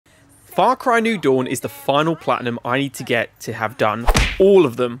Far Cry New Dawn is the final platinum I need to get to have done all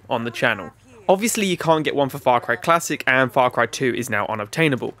of them on the channel. Obviously you can't get one for Far Cry Classic, and Far Cry 2 is now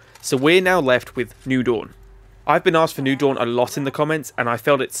unobtainable, so we're now left with New Dawn. I've been asked for New Dawn a lot in the comments, and I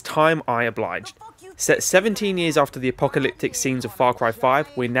felt it's time I obliged. Set 17 years after the apocalyptic scenes of Far Cry 5,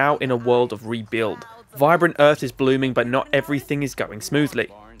 we're now in a world of rebuild. Vibrant Earth is blooming, but not everything is going smoothly.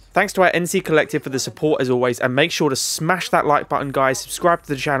 Thanks to our NC Collective for the support as always, and make sure to smash that like button guys, subscribe to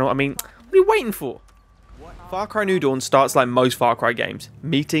the channel, I mean, what are you waiting for? Far Cry New Dawn starts like most Far Cry games,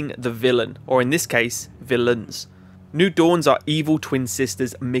 meeting the villain, or in this case, villains. New Dawns are evil twin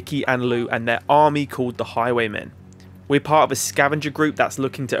sisters Mickey and Lou and their army called the Highwaymen. We're part of a scavenger group that's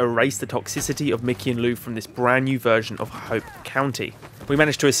looking to erase the toxicity of Mickey and Lou from this brand new version of Hope County. We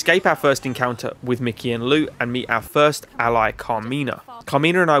managed to escape our first encounter with Mickey and Lou and meet our first ally, Carmina.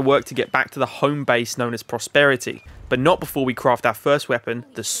 Carmina and I work to get back to the home base known as Prosperity, but not before we craft our first weapon,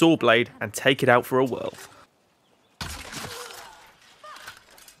 the Saw Blade, and take it out for a whirl.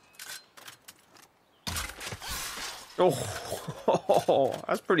 Oh,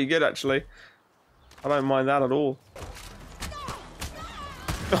 that's pretty good actually. I don't mind that at all.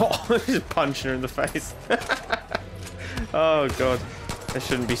 Oh, just punching her in the face. Oh god. This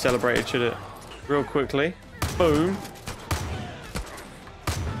shouldn't be celebrated, should it? Real quickly. Boom.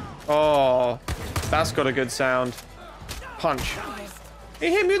 Oh, that's got a good sound. Punch. He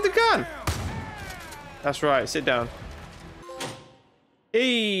hit me with the gun. That's right, sit down.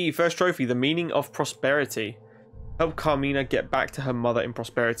 Hey, first trophy, the meaning of prosperity. Help Carmina get back to her mother in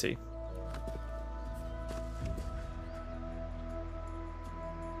prosperity.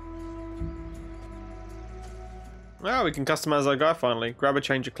 Ah, we can customize our guy finally. Grab a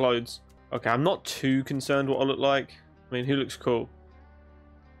change of clothes. Okay, I'm not too concerned what I look like. I mean, who looks cool?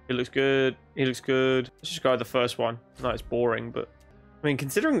 He looks good. He looks good. Let's just go with the first one. No, it's boring, but... I mean,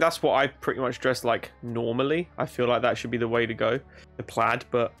 considering that's what I pretty much dress like normally, I feel like that should be the way to go. The plaid,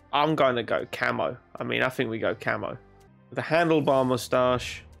 but I'm going to go camo. I mean, I think we go camo. With a handlebar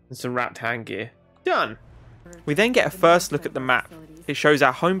mustache and some wrapped hand gear. Done! We then get a first look at the map. It shows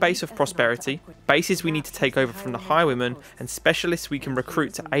our home base of Prosperity, bases we need to take over from the Highwaymen, and specialists we can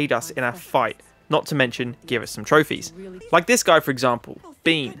recruit to aid us in our fight, not to mention give us some trophies. Like this guy for example,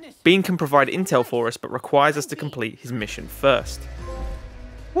 Bean. Bean can provide intel for us, but requires us to complete his mission first.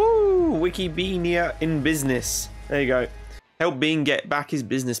 Woo! Wiki Bean here in business. There you go. Help Bean get back his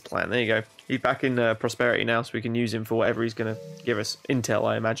business plan. There you go. He's back in Prosperity now, so we can use him for whatever he's going to give us. Intel,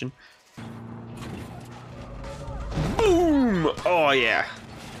 I imagine. Boom! Oh, yeah.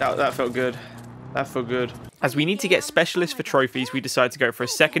 That felt good. That felt good. As we need to get specialists for trophies, we decide to go for a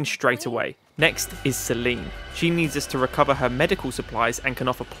second straight away. Next is Celine. She needs us to recover her medical supplies and can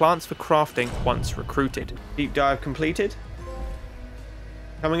offer plants for crafting once recruited. Deep dive completed.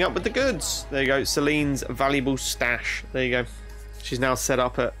 Coming up with the goods. There you go. Celine's valuable stash. There you go. She's now set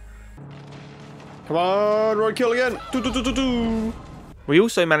up at... Come on, Roy, kill again. We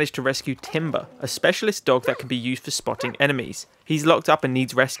also managed to rescue Timber, a specialist dog that can be used for spotting enemies. He's locked up and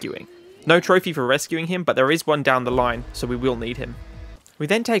needs rescuing. No trophy for rescuing him, but there is one down the line, so we will need him. We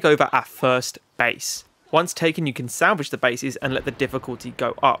then take over our first base. Once taken, you can salvage the bases and let the difficulty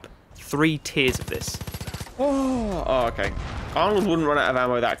go up. 3 tiers of this. Oh, okay. Arnold wouldn't run out of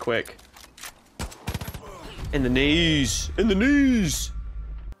ammo that quick. In the knees! In the knees!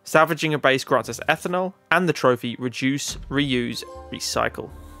 Salvaging a base grants us ethanol, and the trophy reduce, reuse, recycle.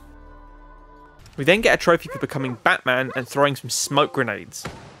 We then get a trophy for becoming Batman and throwing some smoke grenades.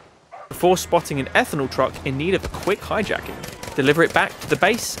 Before spotting an ethanol truck in need of a quick hijacking, deliver it back to the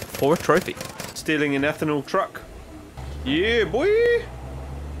base for a trophy. Stealing an ethanol truck. Yeah, boy!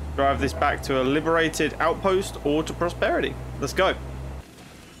 Drive this back to a liberated outpost or to Prosperity. Let's go.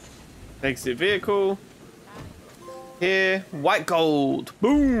 Exit vehicle. Here, white gold.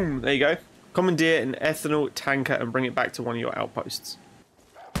 Boom! There you go. Commandeer an ethanol tanker and bring it back to one of your outposts.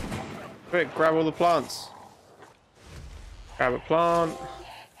 Quick, grab all the plants. Grab a plant.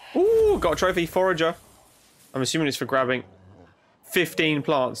 Ooh, got a trophy, forager. I'm assuming it's for grabbing 15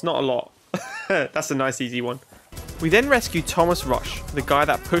 plants, not a lot. That's a nice easy one. We then rescue Thomas Rush, the guy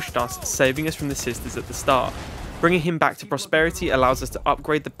that pushed us, saving us from the sisters at the start. Bringing him back to Prosperity allows us to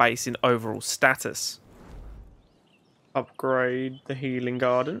upgrade the base in overall status. Upgrade the healing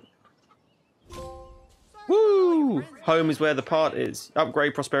garden. Woo! Home is where the part is.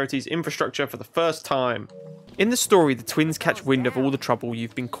 Upgrade Prosperity's infrastructure for the first time. In the story, the twins catch wind of all the trouble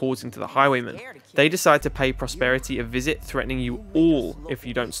you've been causing to the Highwaymen. They decide to pay Prosperity a visit, threatening you all if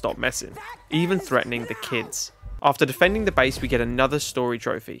you don't stop messing, even threatening the kids. After defending the base, we get another story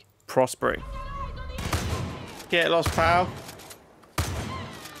trophy, Prospering. Get lost, pal.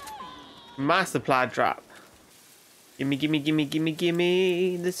 My supply drop. Gimme, gimme, gimme, gimme,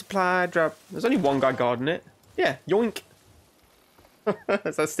 gimme the supply drop. There's only one guy guarding it. Yeah, yoink.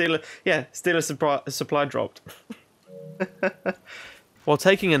 That's steal a supply dropped. While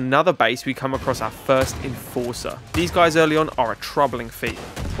taking another base, we come across our first enforcer. These guys early on are a troubling feat.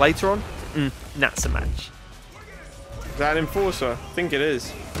 Later on, not so much. Is that an enforcer? I think it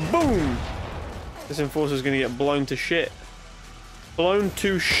is. Boom! This enforcer's gonna get blown to shit. Blown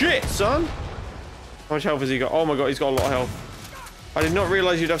to shit, son! How much health has he got? Oh my god, he's got a lot of health. I did not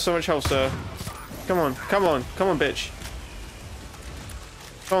realise you'd have so much health, sir. Come on, come on, come on, bitch.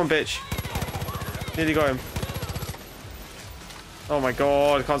 Come on, bitch. Nearly got him. Oh my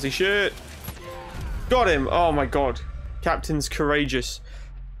god, I can't see shit. Got him! Oh my god. Captain's courageous.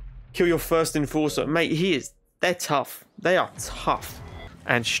 Kill your first enforcer. Mate, they're tough. They are tough.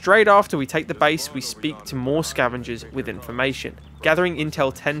 And straight after we take the base, we speak to more scavengers with information. Gathering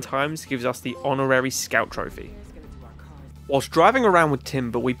intel 10 times gives us the honorary scout trophy. Whilst driving around with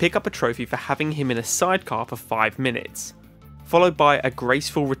Timber, we pick up a trophy for having him in a sidecar for 5 minutes, followed by a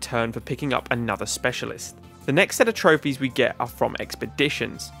graceful return for picking up another specialist. The next set of trophies we get are from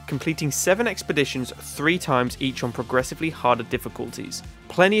expeditions, completing 7 expeditions 3 times each on progressively harder difficulties.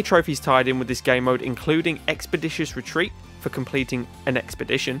 Plenty of trophies tied in with this game mode, including Expeditious Retreat for completing an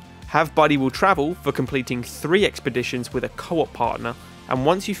expedition, Have Buddy Will Travel for completing 3 expeditions with a co-op partner, and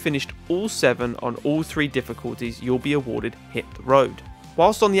once you've finished all 7 on all 3 difficulties, you'll be awarded Hit the Road.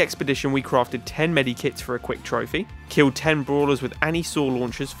 Whilst on the expedition, we crafted 10 medikits for a quick trophy, killed 10 brawlers with anti-saw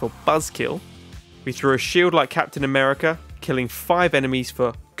launchers for buzzkill. We threw a shield like Captain America, killing 5 enemies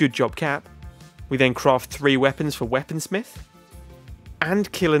for Good Job Cap. We then craft 3 weapons for Weaponsmith.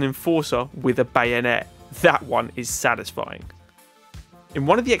 And kill an enforcer with a bayonet. That one is satisfying. In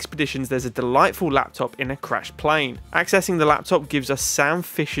one of the expeditions, there's a delightful laptop in a crashed plane. Accessing the laptop gives us Sam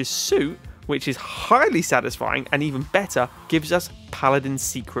Fisher's suit, which is highly satisfying, and even better, gives us Paladin's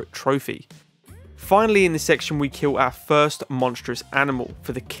secret trophy. Finally, in this section, we kill our first monstrous animal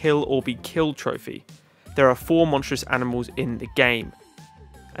for the Kill or Be Killed trophy. There are 4 monstrous animals in the game.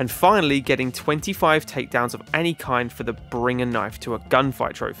 And finally, getting 25 takedowns of any kind for the Bring a Knife to a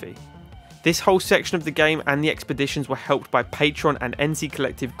Gunfight trophy. This whole section of the game and the expeditions were helped by Patreon and NC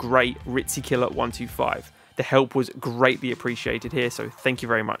Collective great Ritzy Killer 125. The help was greatly appreciated here, so thank you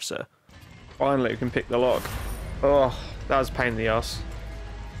very much, sir. Finally, we can pick the lock. Oh, that was a pain in the ass.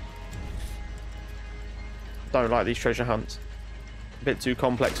 Don't like these treasure hunts. A bit too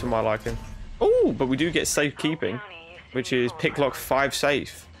complex for my liking. Oh, but we do get safekeeping, which is picklock 5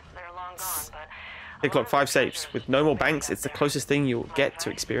 safe. Picklock 5 safes. With no more banks, it's the closest thing you'll get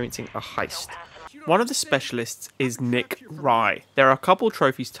to experiencing a heist. One of the specialists is Nick Rye. There are a couple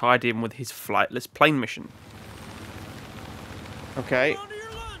trophies tied in with his flightless plane mission. Okay.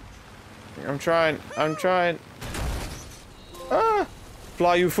 I'm trying. Ah!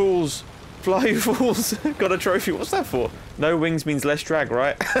 Fly, you fools. Fly, you fools. Got a trophy. What's that for? No wings means less drag,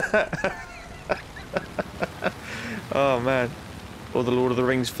 right? Oh, man. All the Lord of the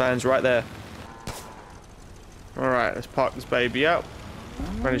Rings fans right there. Alright, let's park this baby up.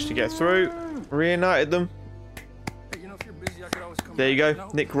 Managed to get through. Reunited them. There you go.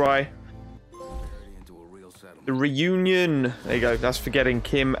 Nick Rye. The reunion. There you go. That's for getting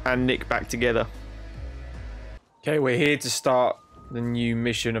Kim and Nick back together. Okay, we're here to start the new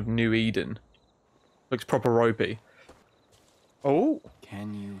mission of New Eden. Looks proper ropey. Oh.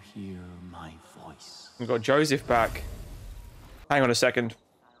 Can you hear my voice? We've got Joseph back. Hang on a second.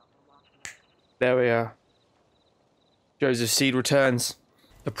 There we are. Joseph's seed returns.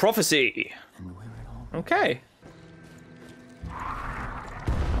 The prophecy. Okay.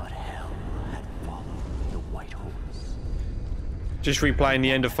 But hell had followed the white horse. Just replaying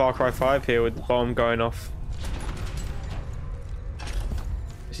the end of Far Cry 5 here with the bomb going off.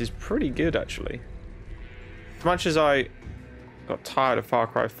 This is pretty good, actually. As much as I got tired of Far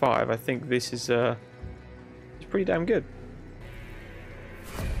Cry 5, I think this is it's pretty damn good.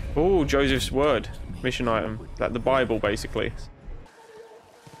 Oh, Joseph's word. Mission item. Like the Bible, basically.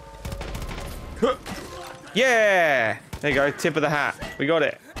 Yeah! There you go. Tip of the hat. We got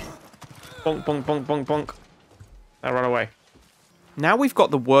it. Bonk, bonk, bonk, bonk, bonk. Now run away. Now we've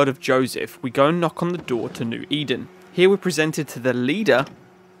got the word of Joseph, we go and knock on the door to New Eden. Here we're presented to the leader,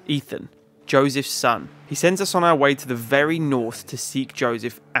 Ethan, Joseph's son. He sends us on our way to the very north to seek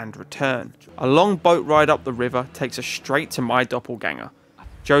Joseph and return. A long boat ride up the river takes us straight to my doppelganger.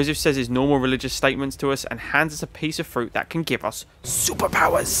 Joseph says his normal religious statements to us and hands us a piece of fruit that can give us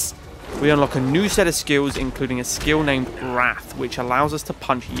superpowers. We unlock a new set of skills, including a skill named Wrath, which allows us to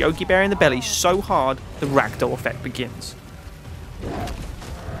punch Yogi Bear in the belly so hard the ragdoll effect begins.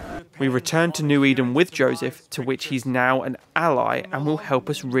 We return to New Eden with Joseph, to which he's now an ally and will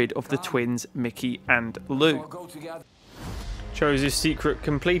help us rid of the twins Mickey and Lou. Joseph's secret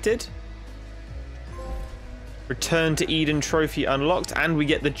completed. Return to Eden trophy unlocked, and we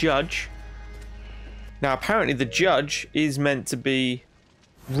get the judge. Now apparently the judge is meant to be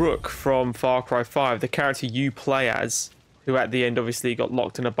Rook from Far Cry 5, the character you play as, who at the end obviously got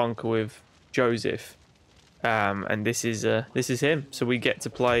locked in a bunker with Joseph. And this is him. So we get to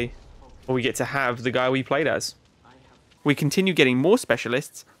play, or we get to have the guy we played as. We continue getting more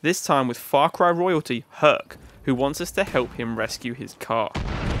specialists, this time with Far Cry royalty Herc, who wants us to help him rescue his car.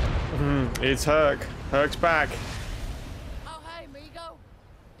 It's Herc. Herc's back. Oh, hey, Migo.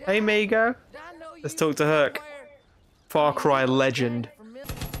 Hey, Migo. Let's talk to Herc. Far Cry legend.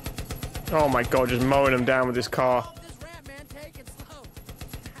 Oh my god, just mowing him down with this car.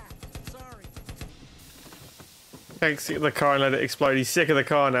 Takes the car and let it explode. He's sick of the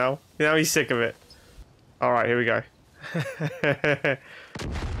car now. Now he's sick of it. Alright, here we go.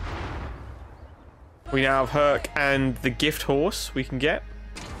 We now have Herc and the gift horse we can get.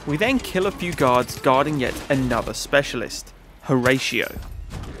 We then kill a few guards guarding yet another specialist, Horatio.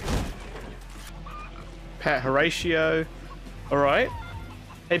 Pet Horatio. Alright.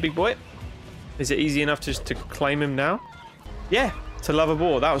 Hey, big boy. Is it easy enough just to claim him now? Yeah, to love a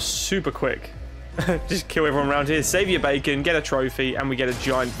boar. That was super quick. Just kill everyone around here, save your bacon, get a trophy, and we get a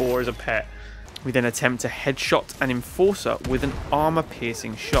giant boar as a pet. We then attempt to headshot an enforcer with an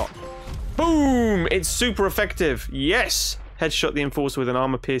armor-piercing shot. Boom! It's super effective. Yes! Headshot the enforcer with an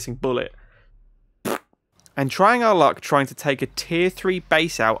armor-piercing bullet. And trying our luck trying to take a tier 3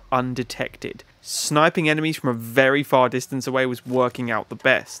 base out undetected. Sniping enemies from a very far distance away was working out the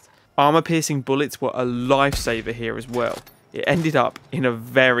best. Armor-piercing bullets were a lifesaver here as well. It ended up in a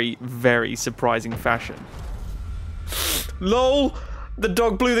very, very surprising fashion. LOL! The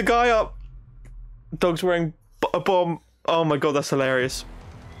dog blew the guy up! The dog's wearing a bomb. Oh my god, that's hilarious.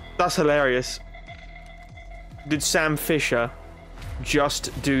 That's hilarious. Did Sam Fisher just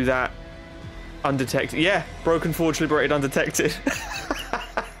do that undetected? Yeah, broken forge liberated undetected.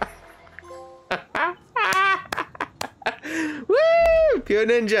 Woo! Pure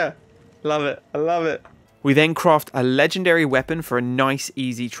ninja. Love it. I love it. We then craft a legendary weapon for a nice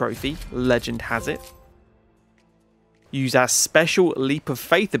easy trophy. Legend has it. Use our special leap of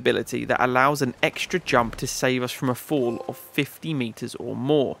faith ability that allows an extra jump to save us from a fall of 50 meters or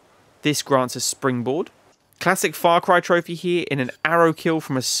more. This grants a springboard. Classic Far Cry trophy here in an arrow kill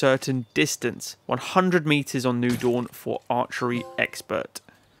from a certain distance. 100 meters on New Dawn for archery expert.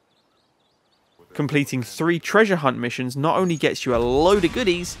 Completing 3 treasure hunt missions not only gets you a load of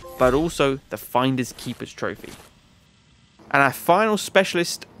goodies, but also the Finders Keepers trophy. And our final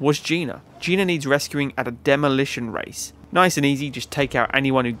specialist was Gina. Gina needs rescuing at a demolition race. Nice and easy, just take out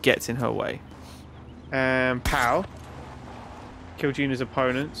anyone who gets in her way. Pow. Kill Gina's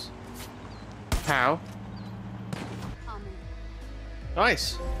opponents. Pow.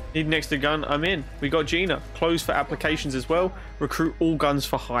 Nice. Need an extra gun, I'm in. We got Gina. Closed for applications as well. Recruit all guns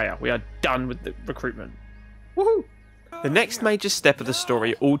for hire. We are done with the recruitment. Woohoo! The next major step of the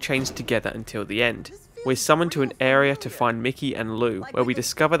story all chains together until the end. We're summoned to an area to find Mickey and Lou, where we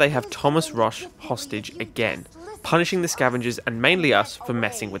discover they have Thomas Rush hostage again, punishing the scavengers and mainly us for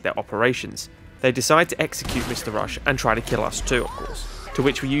messing with their operations. They decide to execute Mr. Rush and try to kill us too, of course. To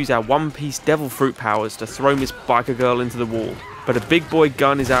which we use our one-piece devil fruit powers to throw Miss Biker Girl into the wall. But a big boy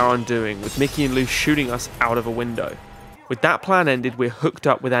gun is our undoing, with Mickey and Lou shooting us out of a window. With that plan ended, we're hooked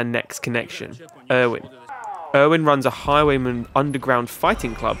up with our next connection, Erwin. Erwin runs a highwayman underground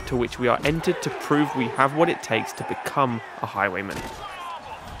fighting club to which we are entered to prove we have what it takes to become a highwayman.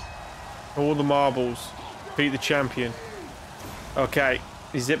 All the marbles. Beat the champion. Okay,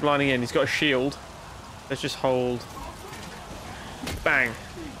 he's ziplining in. He's got a shield. Let's just hold. Bang.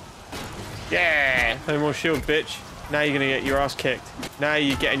 Yeah! No more shield, bitch. Now you're gonna get your ass kicked. Now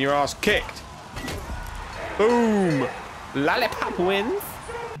you're getting your ass kicked. Boom! Lollipop wins.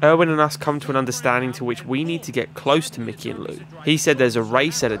 Erwin and us come to an understanding to which we need to get close to Mickey and Lou. He said there's a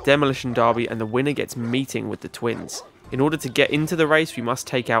race at a demolition derby and the winner gets meeting with the twins. In order to get into the race, we must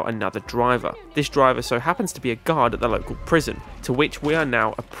take out another driver. This driver so happens to be a guard at the local prison, to which we are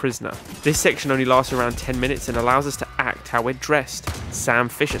now a prisoner. This section only lasts around 10 minutes and allows us to act how we're dressed, Sam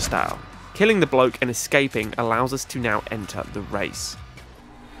Fisher style. Killing the bloke and escaping allows us to now enter the race.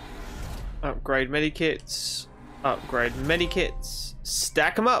 Upgrade medikits. Upgrade medikits.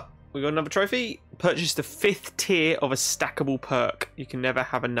 Stack them up. We got another trophy. Purchase the 5th tier of a stackable perk. You can never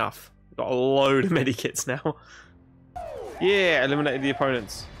have enough. We've got a load of medikits now. Yeah, eliminated the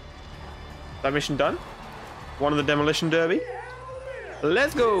opponents. That mission done? One of the demolition derby.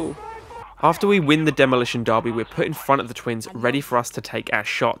 Let's go. After we win the demolition derby, we're put in front of the twins, ready for us to take our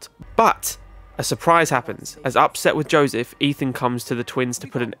shot. But a surprise happens. As upset with Joseph, Ethan comes to the twins to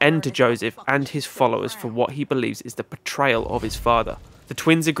put an end to Joseph and his followers for what he believes is the betrayal of his father. The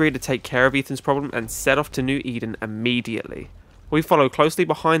twins agree to take care of Ethan's problem and set off to New Eden immediately. We follow closely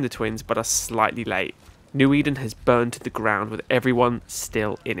behind the twins, but are slightly late. New Eden has burned to the ground with everyone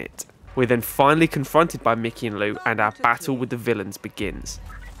still in it. We're then finally confronted by Mickey and Lou, and our battle with the villains begins.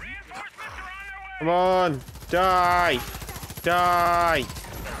 Come on! Die! Die!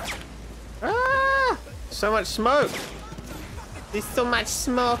 Ah! So much smoke! There's so much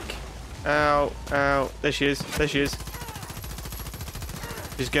smoke! Ow, ow. There she is. There she is.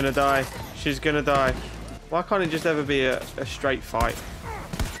 She's gonna die. She's gonna die. Why can't it just ever be a straight fight?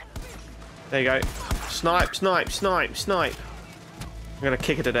 There you go. Snipe, snipe, snipe, snipe. I'm gonna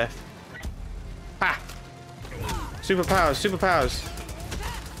kick her to death. Ha! Superpowers, superpowers.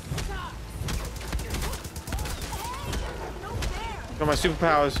 Got my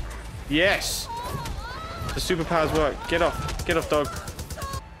superpowers. Yes! The superpowers work. Get off. Get off, dog.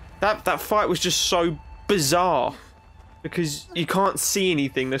 That fight was just so bizarre. Because you can't see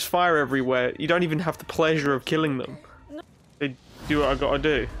anything. There's fire everywhere. You don't even have the pleasure of killing them. They do what I gotta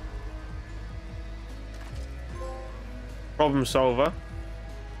do. Problem solver.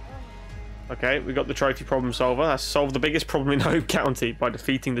 Okay, we got the trophy problem solver. That's solved the biggest problem in Hope County by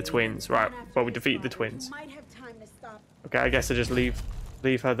defeating the twins. Right, well, we defeated the twins. Okay, I guess I just leave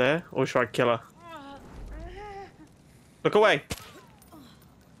her there. Or should I kill her? Look away!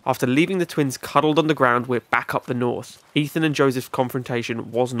 After leaving the twins cuddled on the ground, we're back up the north. Ethan and Joseph's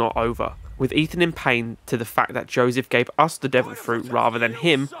confrontation was not over, with Ethan in pain to the fact that Joseph gave us the devil fruit rather than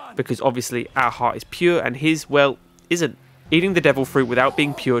him, because obviously our heart is pure and his, well, isn't. Eating the devil fruit without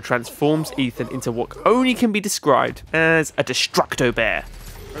being pure transforms Ethan into what only can be described as a destructo bear.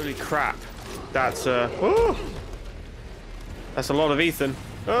 Holy crap. That's a lot of Ethan.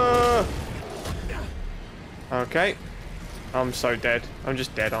 Okay. I'm so dead. I'm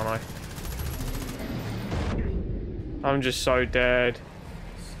just dead, aren't I? I'm just so dead.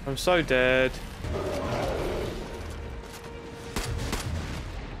 I'm so dead.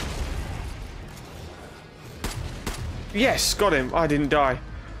 Yes, got him. I didn't die.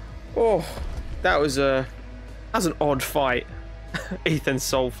 Oh, that was an odd fight. Ethan's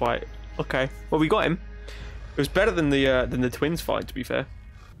soul fight. Okay, well we got him. It was better than the twins fight, to be fair.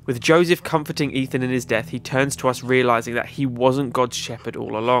 With Joseph comforting Ethan in his death, he turns to us realizing that he wasn't God's shepherd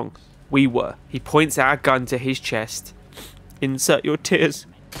all along. We were. He points our gun to his chest. Insert your tears.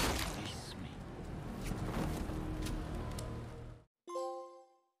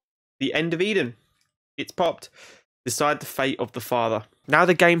 The end of Eden. It's popped. Decide the fate of the father. Now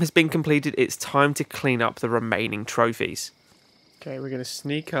the game has been completed, it's time to clean up the remaining trophies. Okay, we're going to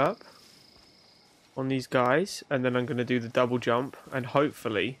sneak up on these guys, and then I'm going to do the double jump, and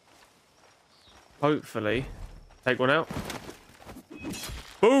hopefully take one out.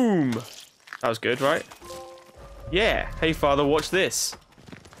 Boom! That was good, right? Yeah. Hey, father, watch this.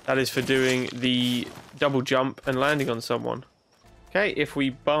 That is for doing the double jump and landing on someone. Okay, if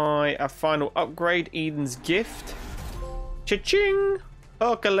we buy a final upgrade, Eden's gift. Cha-ching!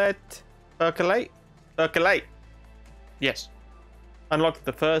 Percolate. Percolate. Percolate. Yes. Unlocked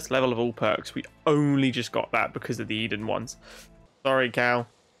the first level of all perks. We only just got that because of the Eden ones. Sorry, Cal.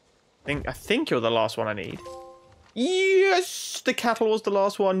 I think you're the last one I need. Yes! The cattle was the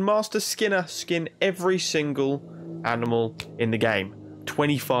last one. Master Skinner. Skin every single animal in the game.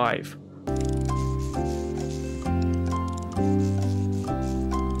 25.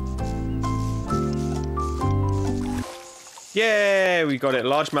 Yeah, we got it.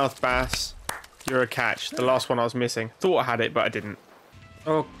 Largemouth bass. You're a catch. The last one I was missing. Thought I had it, but I didn't.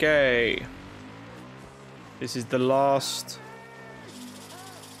 Okay. This is the last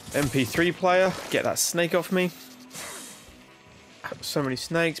MP3 player. Get that snake off me. So many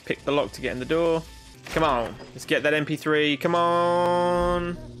snakes. Pick the lock to get in the door. Come on. Let's get that MP3. Come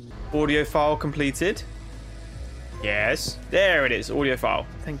on. Audio file completed. Yes. There it is. Audio file.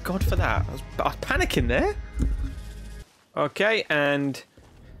 Thank God for that. I was panicking there. Okay, and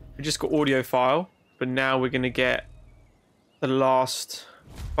we just got audio file. But now we're going to get the last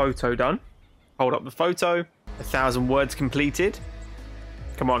photo done. Hold up the photo. 1,000 words completed.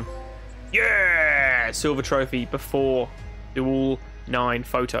 Come on. Yeah! Silver trophy before do all 9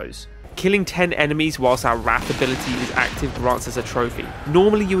 photos. Killing 10 enemies whilst our wrath ability is active grants us a trophy.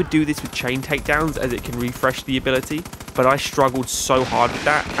 Normally you would do this with chain takedowns as it can refresh the ability, but I struggled so hard with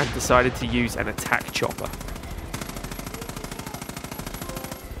that and decided to use an attack chopper.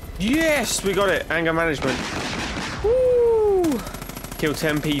 Yes, we got it. Anger management. Woo! Kill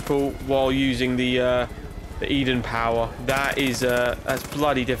 10 people while using the Eden power. That is that's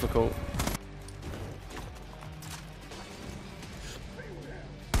bloody difficult.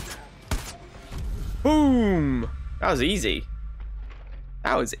 Boom! That was easy.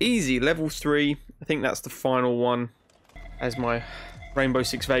 That was easy. Level 3. I think that's the final one as my Rainbow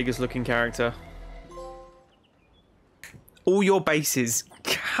Six Vegas looking character. All your bases.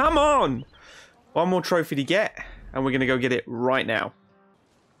 Come on! One more trophy to get, and we're going to go get it right now.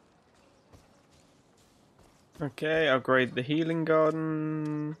 Okay, upgrade the healing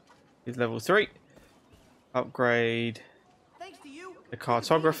garden. Is level 3. Upgrade the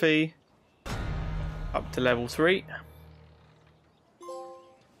cartography. Up to level 3.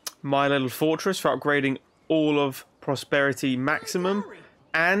 My little fortress for upgrading all of prosperity maximum.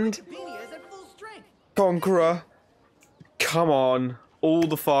 And Conqueror. Come on. All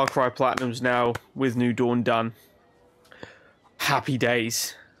the Far Cry Platinums now with New Dawn done. Happy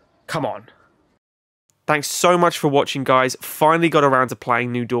days. Come on. Thanks so much for watching, guys. Finally got around to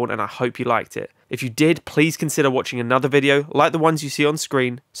playing New Dawn, and I hope you liked it. If you did, please consider watching another video like the ones you see on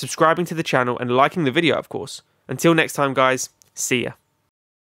screen, subscribing to the channel, and liking the video, of course. Until next time, guys, see ya.